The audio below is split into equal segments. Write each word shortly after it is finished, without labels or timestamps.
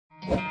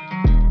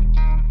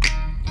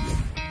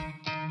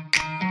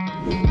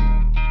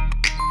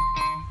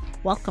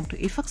Welcome to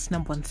IFAC's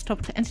 #1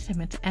 stop to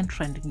entertainment and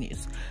trending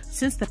news.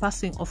 Since the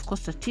passing of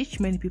Costa Tich,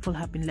 many people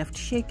have been left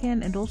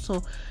shaken, and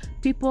also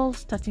people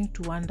starting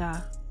to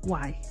wonder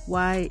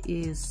why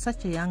is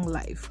such a young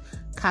life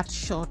cut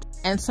short.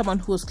 And someone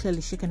who was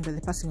clearly shaken by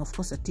the passing of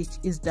Costa Tich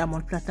is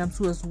Platnumz,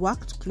 who has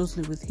worked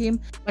closely with him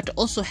but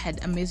also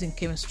had amazing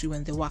chemistry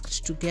when they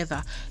worked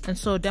together. And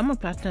so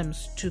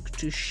Platnumz took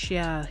to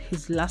share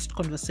his last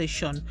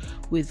conversation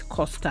with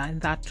Costa,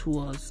 and that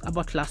was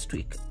about last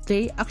week.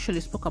 They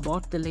actually spoke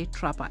about the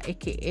late rapper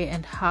aka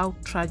and how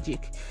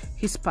tragic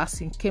his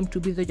passing came to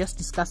be. They're just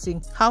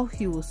discussing how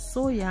he was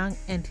so young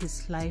and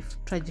his life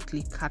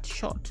tragically cut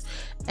short.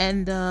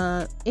 And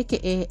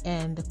aka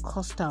and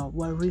Costa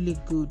were really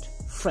good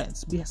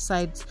friends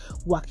besides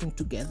working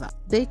together.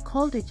 They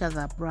called each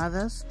other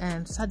brothers,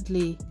 and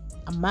sadly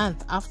a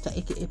month after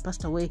aka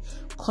passed away,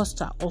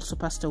 Costa also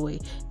passed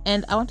away.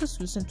 And I want us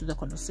to listen to the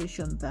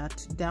conversation that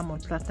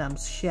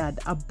Platnumz shared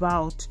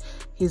about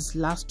his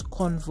last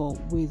convo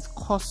with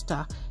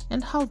Costa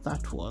and how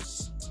that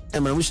was.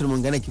 Mwisho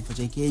nimeongea kifo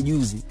cha aka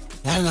juzi.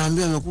 Yaani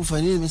naambia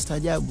amekufa nini,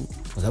 nimestaajabu.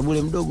 Kwa sababu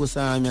ule mdogo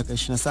sana miaka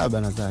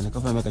 27 nadhani,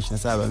 kafa miaka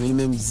 27,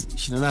 mimi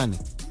 28.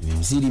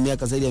 Nimemzidi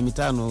miaka zaidi ya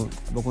 5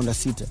 hapo kwenda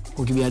 6.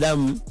 Kwa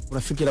kibinadamu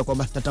unafikira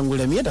kwamba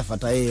tatangulia mimi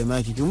atafuata yeye,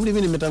 maana kimwili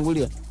mimi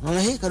nimetangulia.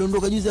 Naona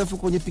kadondoka juzi afu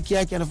kwenye piki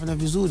yake anafanya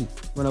vizuri.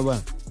 Bwana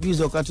bwana.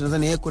 Juzi wakati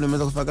nadhani Eko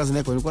nimeweza kufanya kazi na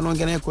Eko. Nilikuwa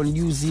naongea na Eko ni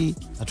juzi,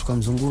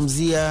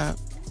 tukamzungumzia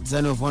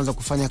zani waanza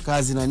kufanya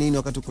kazi na nini.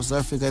 Wakati Costa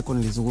Africa Eko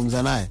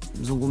nilizungumza naye,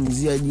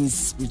 mzungumzia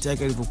jinsi spirit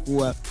yake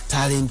ilivyokuwa,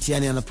 talent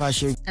yani ana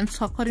passion. And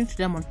so according to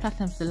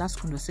Platnumz, the last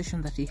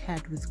conversation that he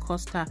had with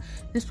Costa,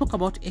 they spoke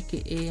about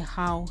aka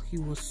how he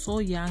was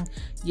so young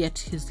yet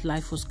his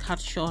life was cut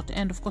short.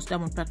 And of course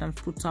Platnumz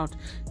puts out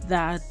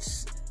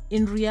that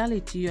in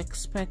reality you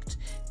expect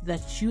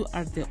that you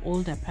are the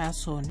older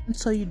person, and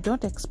so you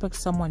don't expect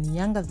someone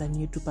younger than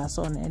you to pass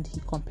on. And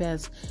he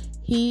compares,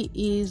 he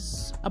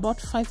is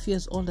about 5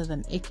 years older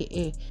than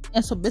aka.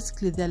 And so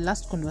basically their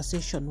last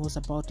conversation was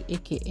about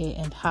aka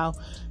and how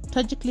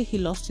tragically he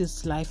lost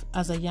his life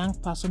as a young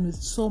person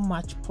with so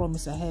much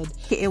promise ahead.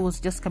 Aka was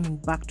just coming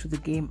back to the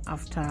game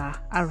after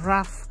a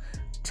rough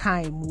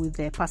time with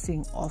the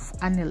passing of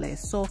Anile.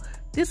 So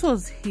this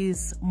was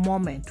his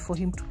moment for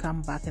him to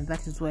come back, and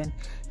that is when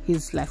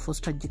his life was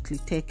tragically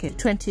taken.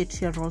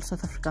 28-year-old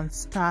South African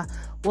star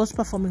was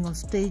performing on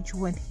stage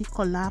when he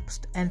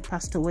collapsed and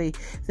passed away.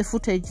 The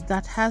footage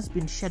that has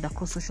been shared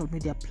across social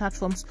media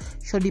platforms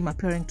showed him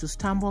appearing to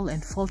stumble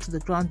and fall to the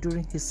ground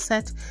during his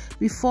set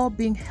before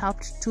being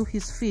helped to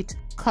his feet.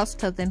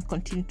 Costa then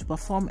continued to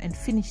perform and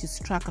finish his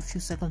track a few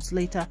seconds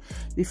later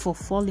before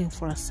falling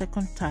for a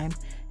second time,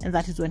 and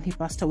that is when he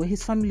passed away.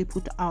 His family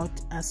put out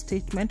a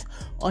statement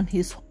on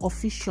his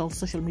official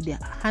social media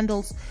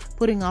handles,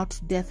 putting out,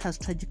 "Death has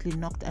tragically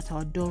knocked at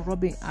our door,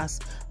 robbing us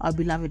our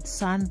beloved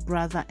son,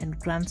 brother and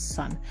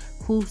grandson,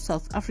 who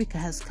South Africa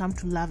has come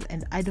to love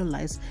and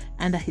idolize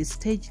under his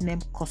stage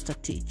name Costa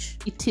Tich.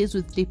 It is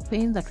with deep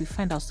pain that we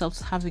find ourselves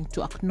having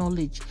to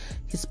acknowledge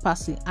his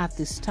passing at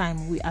this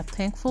time. We are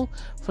thankful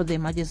for the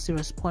emergency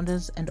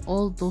responders and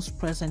all those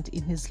present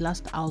in his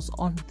last hours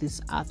on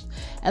this earth.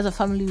 As a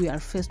family, we are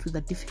faced with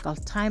a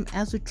difficult time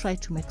as we try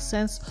to make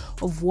sense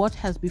of what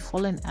has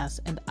befallen us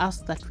and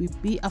ask that we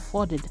be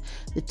afforded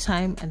the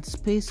time and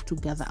space to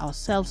gather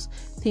ourselves.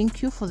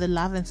 Thank you for the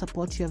love and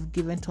support you have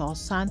given to our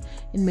son,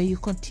 and may you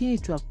continue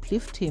to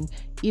uplift him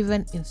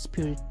even in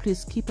spirit.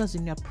 Please keep us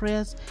in your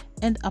prayers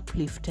and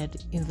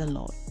uplifted in the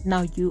Lord."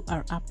 Now you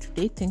are up to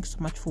date. Thanks so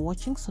much for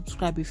watching.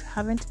 Subscribe if you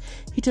haven't.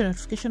 Hit the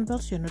notification bell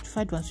so you're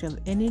notified once you have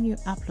any new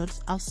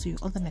uploads. I'll see you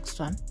on the next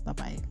one. Bye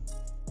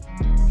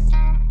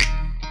bye.